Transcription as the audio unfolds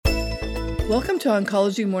Welcome to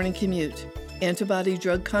Oncology Morning Commute,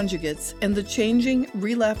 antibody-drug conjugates, and the changing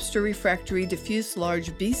relapsed or refractory diffuse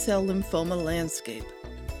large B-cell lymphoma landscape.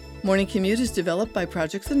 Morning Commute is developed by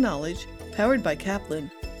Projects and Knowledge, powered by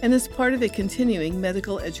Kaplan, and is part of a continuing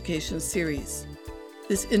medical education series.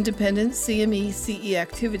 This independent CME-CE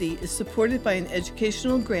activity is supported by an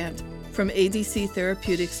educational grant from ADC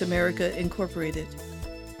Therapeutics America, Incorporated.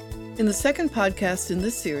 In the second podcast in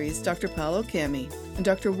this series, Dr. Paolo Cammi and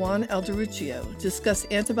Dr. Juan Alderuccio discuss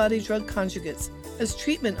antibody-drug conjugates as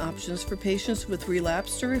treatment options for patients with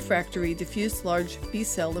relapsed or refractory diffuse large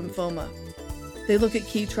B-cell lymphoma. They look at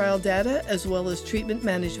key trial data as well as treatment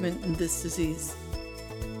management in this disease.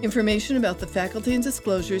 Information about the faculty and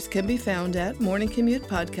disclosures can be found at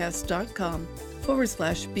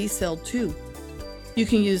morningcommutepodcast.com/BCell2. You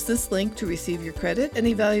can use this link to receive your credit and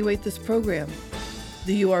evaluate this program.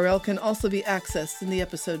 The URL can also be accessed in the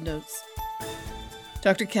episode notes.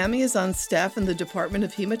 Dr. Cammi is on staff in the Department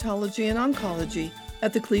of Hematology and Oncology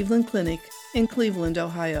at the Cleveland Clinic in Cleveland,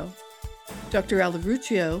 Ohio. Dr.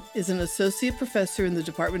 Alderuccio is an associate professor in the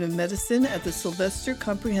Department of Medicine at the Sylvester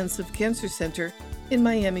Comprehensive Cancer Center in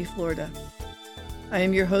Miami, Florida. I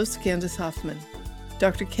am your host, Candace Hoffman.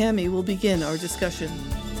 Dr. Cammi will begin our discussion.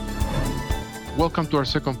 Welcome to our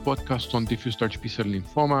second podcast on diffuse large B-cell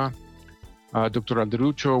lymphoma. Dr.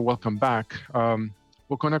 Alderuccio, welcome back.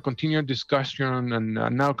 We're going to continue our discussion and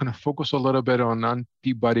now kind of focus a little bit on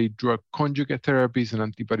antibody-drug conjugate therapies and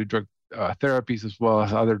antibody-drug therapies, as well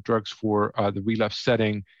as other drugs for the relapse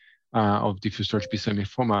setting of diffuse large B-cell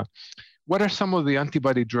lymphoma. What are some of the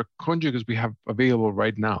antibody-drug conjugates we have available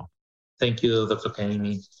right now? Thank you, Dr.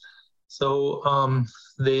 Cammi. So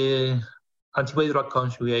the antibody-drug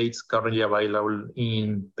conjugates currently available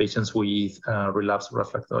in patients with relapsed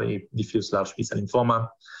refractory diffuse large B-cell lymphoma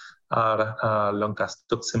are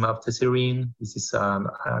loncastuximab tesirine. This is an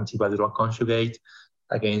antibody-drug conjugate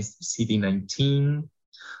against CD19.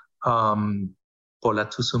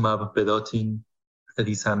 Polatuzumab vedotin, that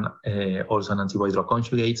is also an antibody-drug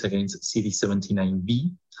conjugate against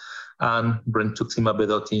CD79B. And brentuximab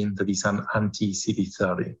vedotin, that is an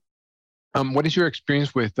anti-CD30. What is your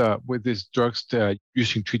experience with these drugs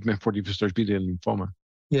using treatment for diffuse large B-cell lymphoma?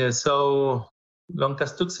 Yeah, so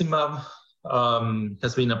loncastuximab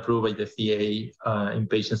has been approved by the FDA in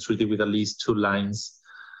patients treated with at least 2 lines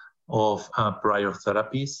of prior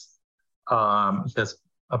therapies. It has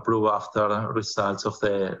approved after results of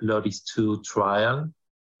the LOTIS-2 trial.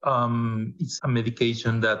 It's a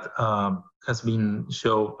medication that has been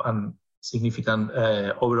shown a significant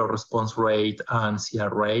overall response rate and CR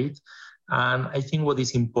rate. And I think what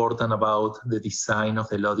is important about the design of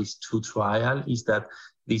the LOTIS-2 trial is that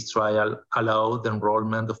this trial allowed the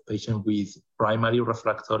enrollment of patients with primary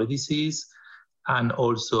refractory disease and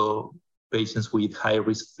also patients with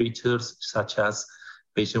high-risk features, such as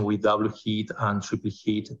patients with double hit and triple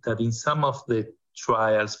hit, that in some of the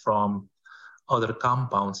trials from other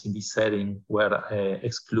compounds in this setting were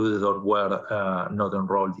excluded or were not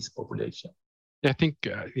enrolled this population. Yeah, I think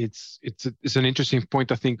it's an interesting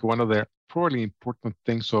point. I think one of the probably important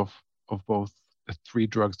things of both the 3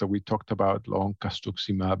 drugs that we talked about,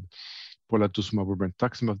 loncastuximab, polatuzumab, or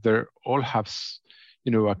brentuximab, they all have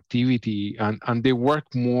activity and they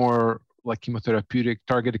work more like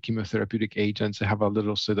targeted chemotherapeutic agents. They have a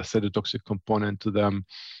little cytotoxic component to them.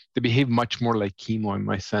 They behave much more like chemo in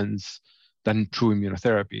my sense than true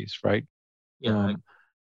immunotherapies, right? Yeah.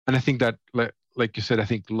 And I think that, like you said, I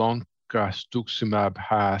think loncastuximab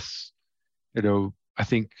has, I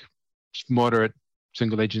think moderate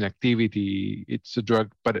single agent activity. It's a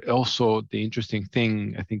drug, but also the interesting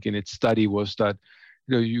thing, I think, in its study was that,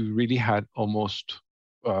 you really had almost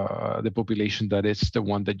the population that is the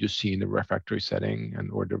one that you see in the refractory setting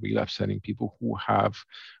or the relapse setting, people who have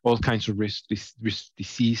all kinds of risk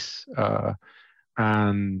disease,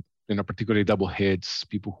 and particularly double hits,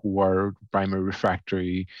 people who are primary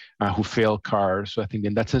refractory, who fail CAR. So I think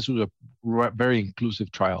in that sense, it was a very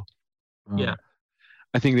inclusive trial. Yeah.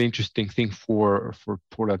 I think the interesting thing for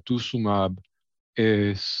polatuzumab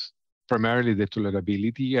is primarily the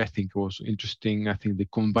tolerability. I think it was interesting. I think the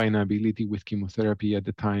combinability with chemotherapy at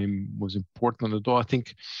the time was important. Although I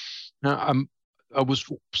think I was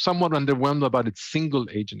somewhat underwhelmed about its single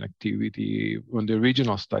agent activity on the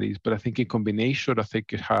original studies, but I think in combination, I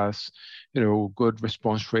think it has, good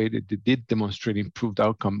response rate. It did demonstrate improved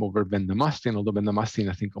outcome over bendamustine, although bendamustine,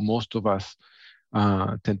 I think most of us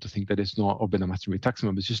tend to think that it's not, or bendamustine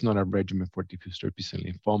rituximab, it's just not a regimen for diffuse large B-cell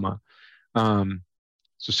lymphoma.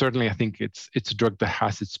 So certainly, I think it's a drug that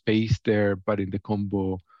has its space there, but in the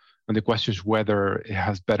combo And the question is whether it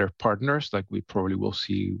has better partners, like we probably will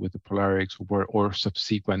see with the Polarics, or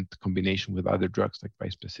subsequent combination with other drugs like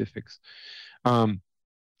bispecifics.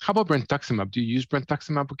 How about brentuximab? Do you use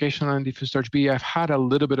brentuximab occasionally on diffuse large B? I've had a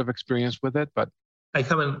little bit of experience with it, but I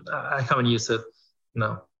haven't used it.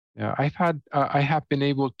 No. Yeah, I have been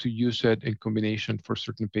able to use it in combination for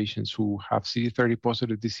certain patients who have CD30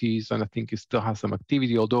 positive disease, and I think it still has some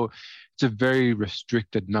activity, although it's a very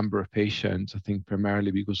restricted number of patients, I think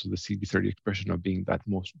primarily because of the CD30 expression of being that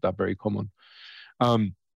very common.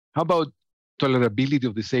 How about tolerability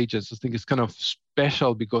of these agents? I think it's kind of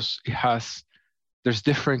special because there's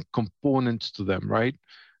different components to them, right?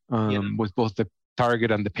 With both the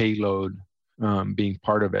target and the payload being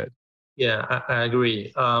part of it. Yeah, I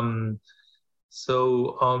agree. With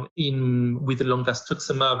the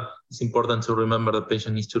loncastuximab, it's important to remember the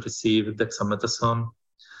patient needs to receive dexamethasone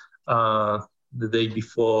the day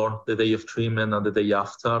before, the day of treatment, and the day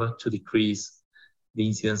after to decrease the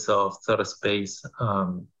incidence of third space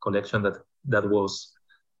collection that was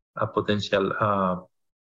a potential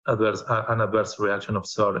adverse reaction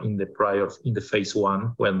observed in the phase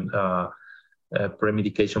 1 when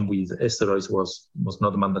premedication with steroids was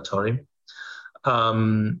not mandatory.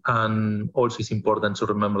 And also it's important to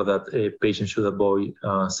remember that a patient should avoid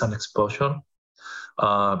sun exposure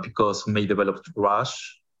because may develop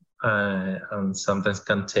rash and sometimes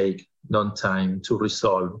can take long time to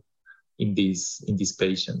resolve in these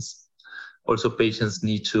patients. Also, patients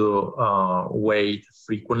need to wait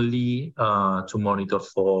frequently to monitor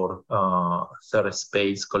for third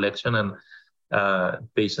space collection, and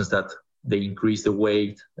patients that they increase the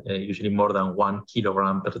weight, usually more than 1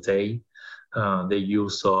 kilogram per day. The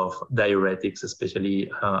use of diuretics,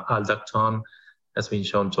 especially aldactone, has been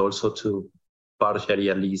shown to also to partially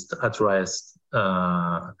at least address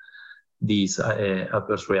these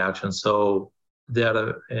adverse reactions. So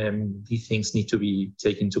these things need to be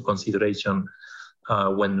taken into consideration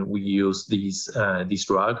when we use this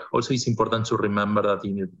drug. Also, it's important to remember that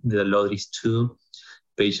in the LODRIS-2,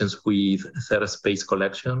 patients with third space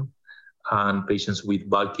collection and patients with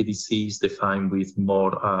bulky disease defined with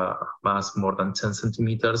more mass more than 10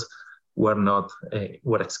 centimeters were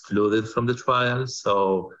excluded from the trial.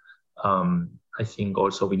 So I think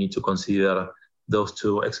also we need to consider those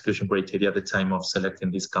two exclusion criteria at the time of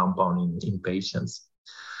selecting this compound in patients.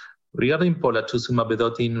 Regarding polatuzumab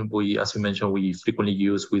vedotin, as you mentioned, we frequently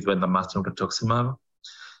use with bendamustine rituximab.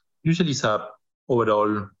 Usually it's a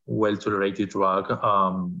overall well-tolerated drug.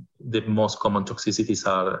 The most common toxicities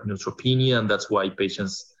are neutropenia, and that's why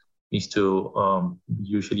patients need to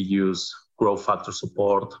usually use growth factor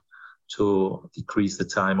support to decrease the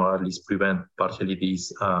time or at least prevent partially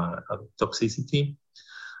this toxicity.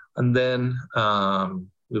 And then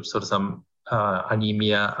we observe some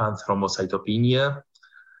anemia and thrombocytopenia.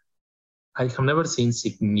 I have never seen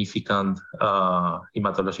significant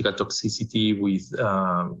hematological toxicity with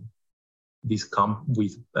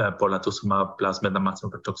polatuzumab plus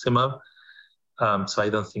bendamustine rituximab. So I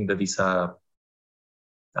don't think that is a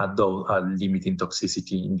limiting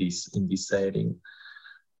toxicity in this setting.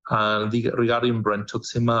 Regarding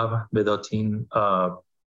brentuximab vedotin,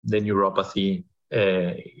 the neuropathy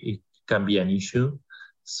it can be an issue.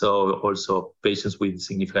 So also patients with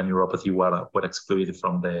significant neuropathy were excluded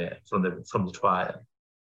from the trial.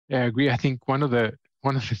 Yeah, I agree. I think one of the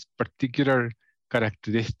particular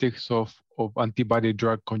characteristics of antibody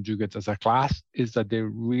drug conjugates as a class is that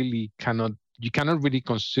you cannot really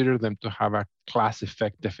consider them to have a class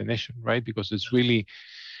effect definition, right? Because it's really,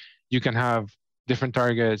 you can have different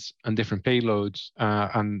targets and different payloads,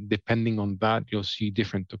 and depending on that, you'll see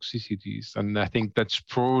different toxicities. And I think that's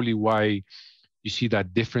probably why you see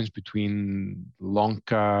that difference between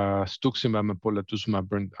loncastuximab and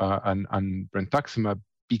polatuzumab and brentuximab,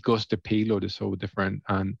 because the payload is so different,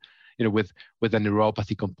 and with a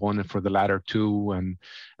neuropathy component for the latter two,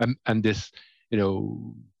 and this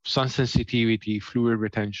sun sensitivity, fluid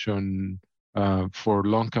retention for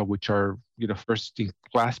lonca, which are first in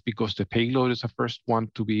class because the payload is the first one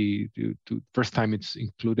first time it's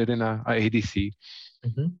included in a ADC.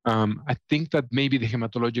 Mm-hmm. I think that maybe the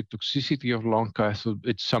hematologic toxicity of lonca, so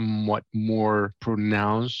it's somewhat more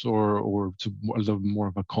pronounced, or it's a little more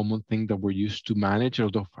of a common thing that we're used to manage.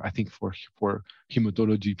 Although I think for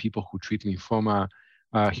hematology people who treat lymphoma,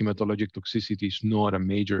 hematologic toxicity is not a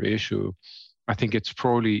major issue. I think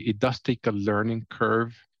it does take a learning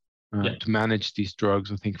curve to manage these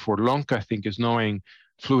drugs. I think for lonca, is knowing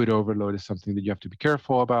fluid overload is something that you have to be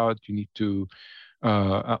careful about. You need to,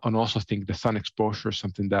 and also think the sun exposure is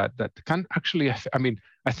something that can actually,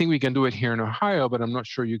 I think we can do it here in Ohio, but I'm not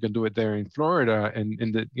sure you can do it there in Florida and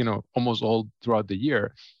in the, almost all throughout the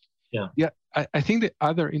year. Yeah, I think the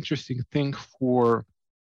other interesting thing for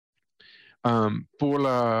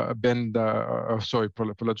polatuzumab,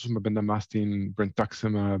 bendamustine,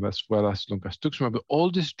 brentuximab, as well as loncastuximab, all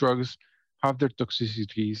these drugs have their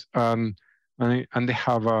toxicities, and they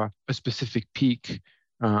have a specific peak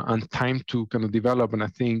and time to kind of develop. And I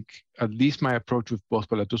think at least my approach with both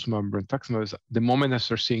polatuzumab and brentuximab is the moment I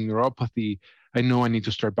start seeing neuropathy, I know I need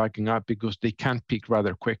to start backing up because they can peak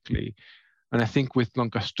rather quickly. And I think with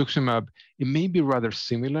loncastuximab, it may be rather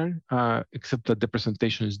similar, except that the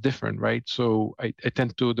presentation is different, right? So I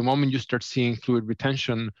tend to, the moment you start seeing fluid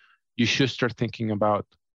retention, you should start thinking about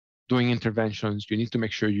doing interventions. You need to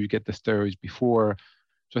make sure you get the steroids before.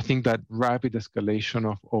 So I think that rapid escalation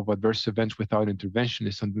of adverse events without intervention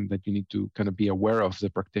is something that you need to kind of be aware of as a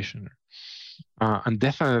practitioner. And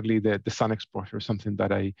definitely the sun exposure is something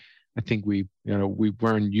that I think we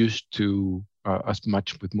weren't used to as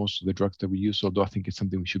much with most of the drugs that we use, although I think it's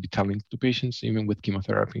something we should be telling to patients, even with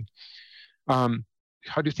chemotherapy. How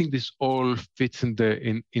do you think this all fits in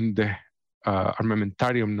the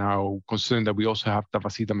armamentarium now, considering that we also have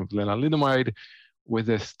tafasitamab lenalidomide with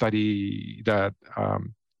a study that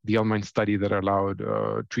the L-MIND study that allowed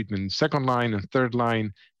treatment second line and third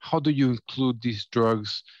line? How do you include these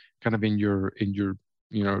drugs kind of in your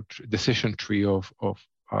decision tree of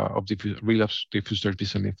relapse diffuse large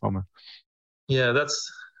B-cell lymphoma? Yeah,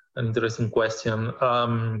 that's an interesting question.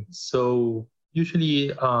 So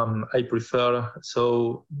usually I prefer,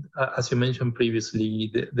 so as you mentioned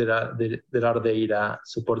previously, there are data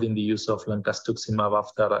supporting the use of loncastuximab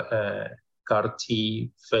after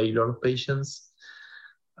CAR-T failure patients.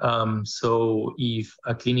 So if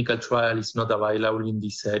a clinical trial is not available in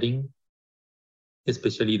this setting,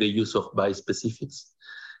 especially the use of bispecifics,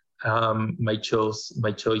 my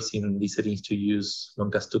choice in this setting is to use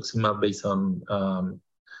loncastuximab based on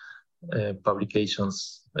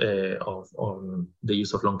publications on the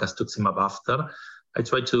use of loncastuximab after. I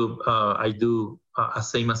try to, I do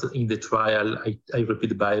same as in the trial, I repeat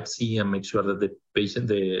the biopsy and make sure that the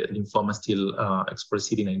lymphoma still express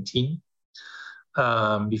CD19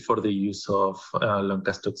 before the use of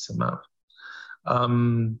loncastuximab.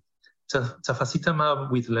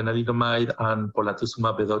 Tafasitamab with lenalidomide and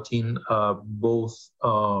polatuzumab vedotin both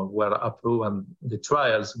were approved, and the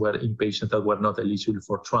trials were in patients that were not eligible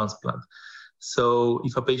for transplant. So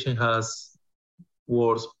if a patient has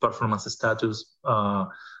worse performance status,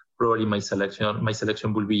 probably my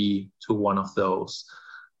selection will be to one of those.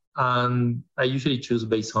 And I usually choose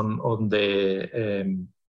based on the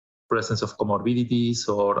presence of comorbidities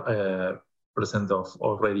or presence of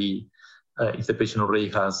already. If the patient already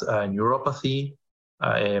has neuropathy,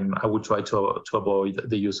 I would try to avoid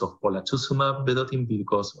the use of polatuzumab vedotin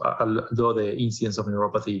because although the incidence of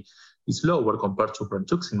neuropathy is lower compared to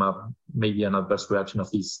brentuximab, maybe an adverse reaction of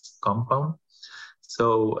this compound.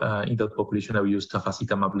 So in that population, I will use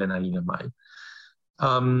tafasitamab lenalidomide.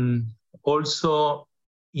 Also,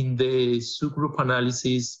 in the subgroup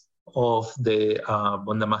analysis of the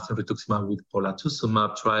bendamustine rituximab with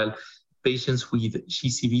polatuzumab trial, patients with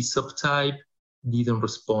GCB subtype didn't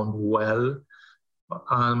respond well.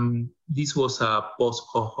 This was a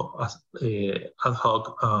ad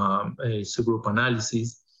hoc subgroup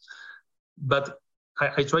analysis, but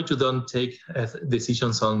I try to don't take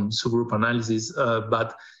decisions on subgroup analysis,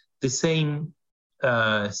 but the same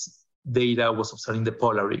data was observed in the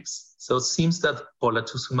POLARIX. So it seems that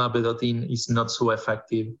polatuzumab vedotin is not so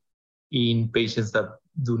effective in patients that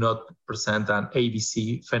do not present an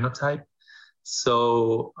ABC phenotype.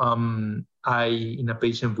 So in a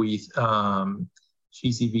patient with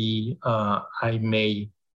GCB, I may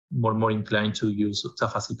more inclined to use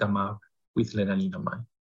tafasitamab with lenalidomide.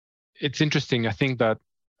 It's interesting. I think that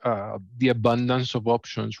the abundance of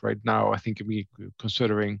options right now, I think we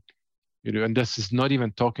considering, and this is not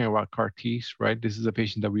even talking about CAR-Ts, right? This is a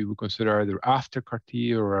patient that we would consider either after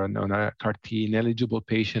CAR-T or a CAR-T ineligible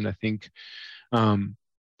patient. I think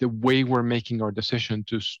the way we're making our decision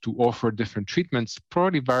to offer different treatments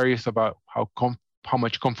probably varies about how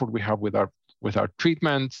much comfort we have with our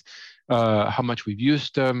treatments, how much we've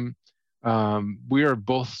used them. We are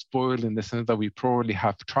both spoiled in the sense that we probably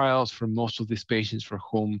have trials for most of these patients for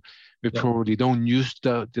whom we probably don't use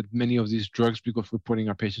many of these drugs because we're putting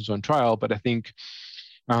our patients on trial. But I think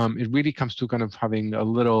it really comes to kind of having a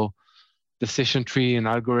little decision tree and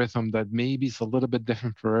algorithm that maybe is a little bit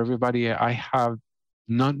different for everybody. I have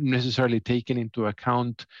not necessarily taken into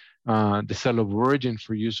account the cell of origin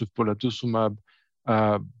for use of polatuzumab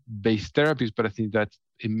based therapies, but I think that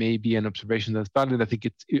it may be an observation that's valid. I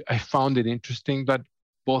think I found it interesting that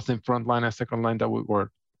both in front line and second line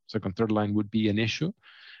or second, third line would be an issue.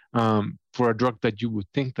 for a drug that you would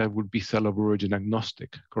think that would be cell of origin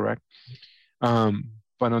agnostic, correct?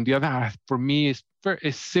 But on the other hand, for me,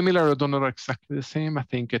 it's similar, although not exactly the same. I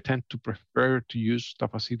think I tend to prefer to use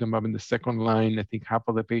tafasitamab in the second line. I think half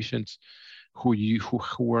of the patients who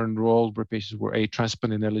were enrolled were patients who were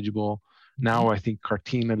transplant ineligible. Now I think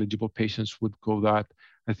CAR-T eligible patients would go that.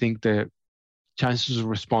 I think the chances of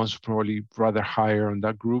response are probably rather higher on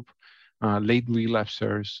that group. Late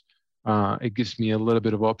relapsers, it gives me a little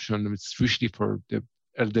bit of option. It's usually for the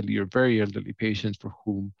elderly or very elderly patients for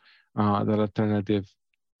whom that alternative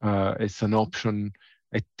is an option.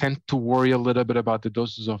 I tend to worry a little bit about the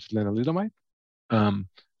doses of lenalidomide. And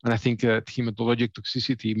I think that hematologic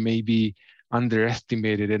toxicity may be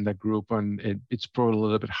underestimated in that group, and it's probably a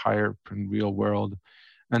little bit higher in real world.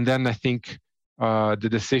 And then I think the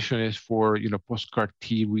decision is for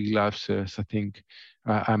post-CAR-T relapses. I think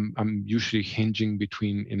I'm usually hinging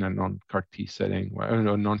between, in a non-CAR-T setting, or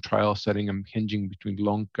a non-trial setting, I'm hinging between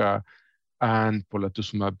Lonca and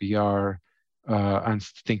polatuzumab BR, and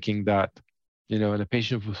thinking that the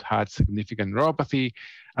patient who's had significant neuropathy,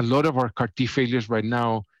 a lot of our CAR-T failures right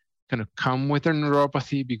now kind of come with their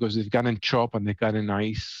neuropathy because they've gotten CHOP and they've gotten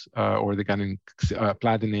ICE or they've gotten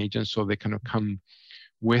platinum agents, so they kind of come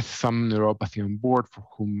with some neuropathy on board for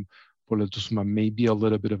whom polatuzumab may be a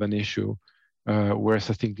little bit of an issue. Whereas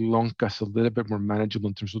I think Lonca is a little bit more manageable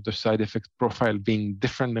in terms of their side effect profile being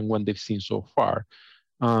different than what they've seen so far.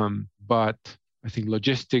 But I think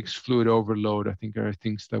logistics, fluid overload, I think are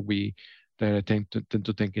things that I tend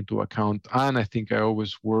to take into account. And I think I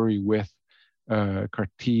always worry with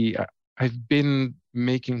CAR-T. I've been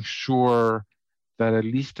making sure that at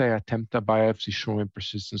least I attempt a biopsy showing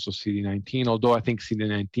persistence of CD19, although I think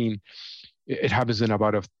CD19, it happens in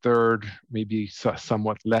about a third, maybe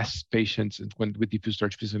somewhat less patients with diffuse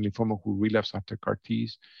large B-cell lymphoma who relapse after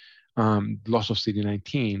CAR-Ts, loss of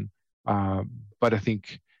CD19. But I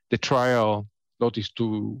think the trial,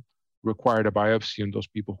 LOTIS-2, required a biopsy on those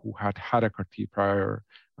people who had a CAR-T prior,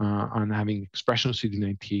 and having expression of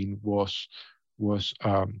CD19 was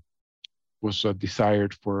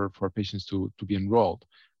desired for patients to be enrolled.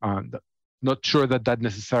 Not sure that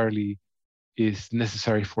necessarily is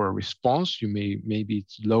necessary for a response. Maybe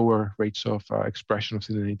it's lower rates of expression of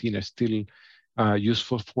CD19 are still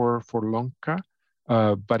useful for Lonca,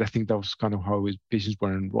 but I think that was kind of how patients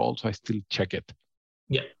were enrolled, so I still check it.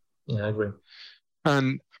 Yeah, I agree.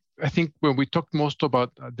 And I think when we talked most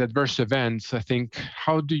about the adverse events, I think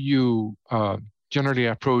how do you generally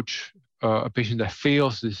approach a patient that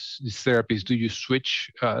fails these therapies? Do you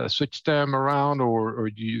switch them around,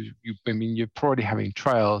 or do you you're probably having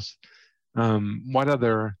trials. What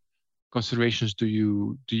other considerations do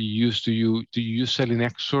you use? Do you use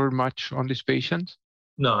selinexor much on these patients?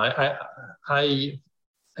 No, I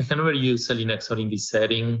can never use selinexor in this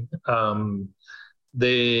setting.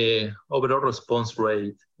 The overall response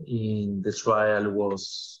rate in the trial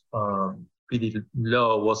was pretty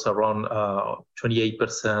low, was around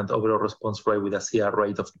 28% overall response rate with a CR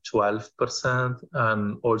rate of 12%,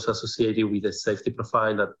 and also associated with a safety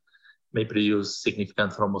profile that may produce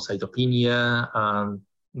significant thrombocytopenia, and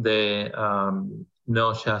the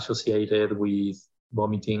nausea associated with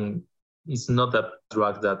vomiting is not a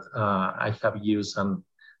drug that I have used, and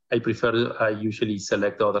I usually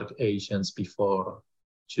select other agents before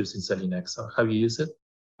choosing selinexor. Have you used it?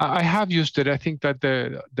 I have used it. I think that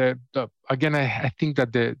I think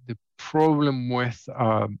that the problem with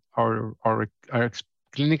our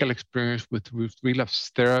clinical experience with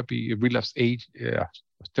relapse therapy,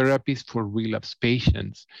 therapies for relapse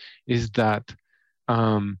patients is that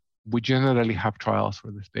we generally have trials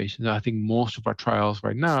for this patient. I think most of our trials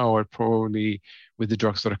right now are probably with the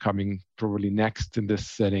drugs that are coming probably next in this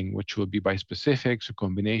setting, which will be bispecifics or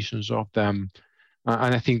combinations of them.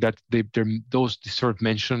 And I think that those deserve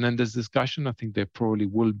mention in this discussion. I think they probably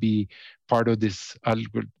will be part of this,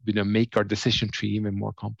 make our decision tree even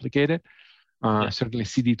more complicated. Certainly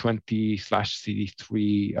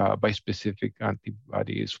CD20/CD3 bispecific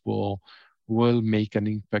antibodies will make an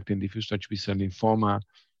impact in diffuse large B-cell lymphoma.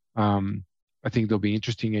 I think there'll be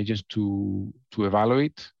interesting agents to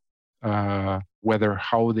evaluate whether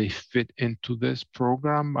how they fit into this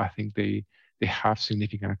program. I think they have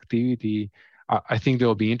significant activity. I think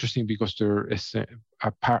they'll be interesting because there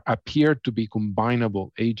appear to be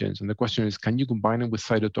combinable agents, and the question is, can you combine them with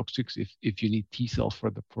cytotoxics if you need T cells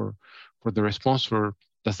for the response, or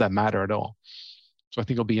does that matter at all? So I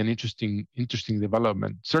think it'll be an interesting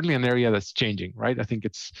development. Certainly an area that's changing, right? I think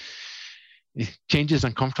change is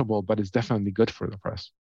uncomfortable, but it's definitely good for the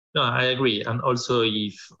press. No, I agree. And also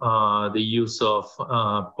if the use of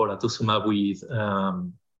polatuzumab with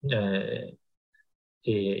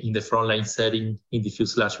in the frontline setting in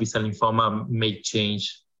diffuse large B-cell lymphoma may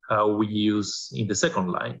change how we use in the second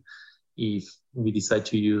line. If we decide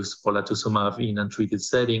to use polatuzumab in untreated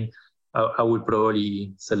setting, I would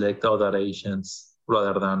probably select other agents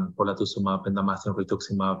rather than polatuzumab and bendamustine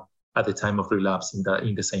rituximab at the time of relapse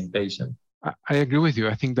in the same patient. I agree with you.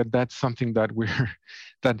 I think that that's something that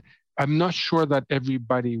that I'm not sure that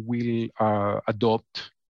everybody will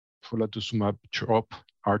adopt polatuzumab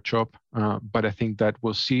R-CHOP, but I think that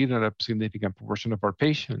we'll see it in a significant proportion of our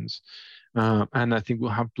patients. And I think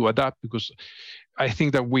we'll have to adapt, because I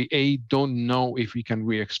think that we don't know if we can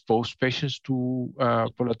re-expose patients to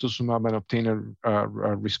polatuzumab and obtain a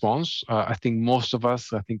response. I think most of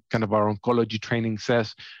us, kind of our oncology training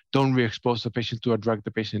says, don't re-expose the patient to a drug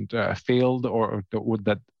the patient failed or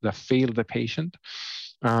that failed the patient.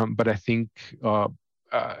 But I think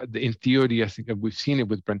in theory, I think that we've seen it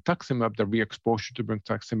with brentuximab, the re-exposure to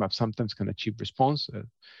brentuximab sometimes can achieve responses.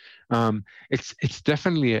 It's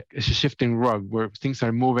definitely a shifting rug where things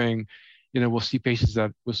are moving. We'll see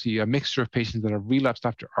a mixture of patients that are relapsed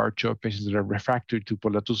after R-CHOP, patients that are refractory to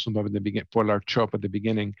polatuzumab at the beginning, polar-CHOP at the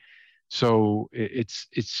beginning. So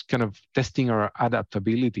it's kind of testing our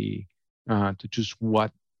adaptability to choose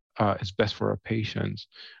what is best for our patients.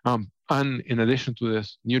 And in addition to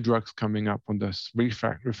this, new drugs coming up on this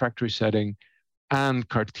refractory setting, and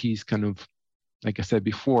CAR-Ts kind of, like I said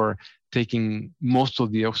before, taking most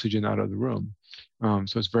of the oxygen out of the room.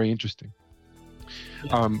 So it's very interesting.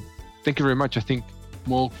 Yeah. Thank you very much. I think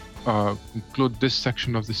we'll conclude this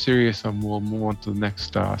section of the series and we'll move on to the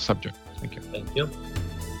next subject. Thank you. Thank you.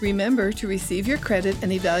 Remember, to receive your credit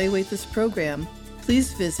and evaluate this program,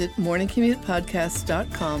 please visit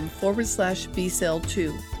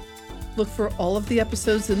morningcommutepodcast.com/bcell2. Look for all of the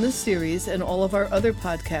episodes in this series and all of our other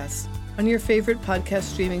podcasts on your favorite podcast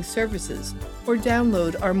streaming services, or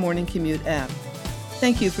download our Morning Commute app.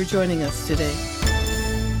 Thank you for joining us today.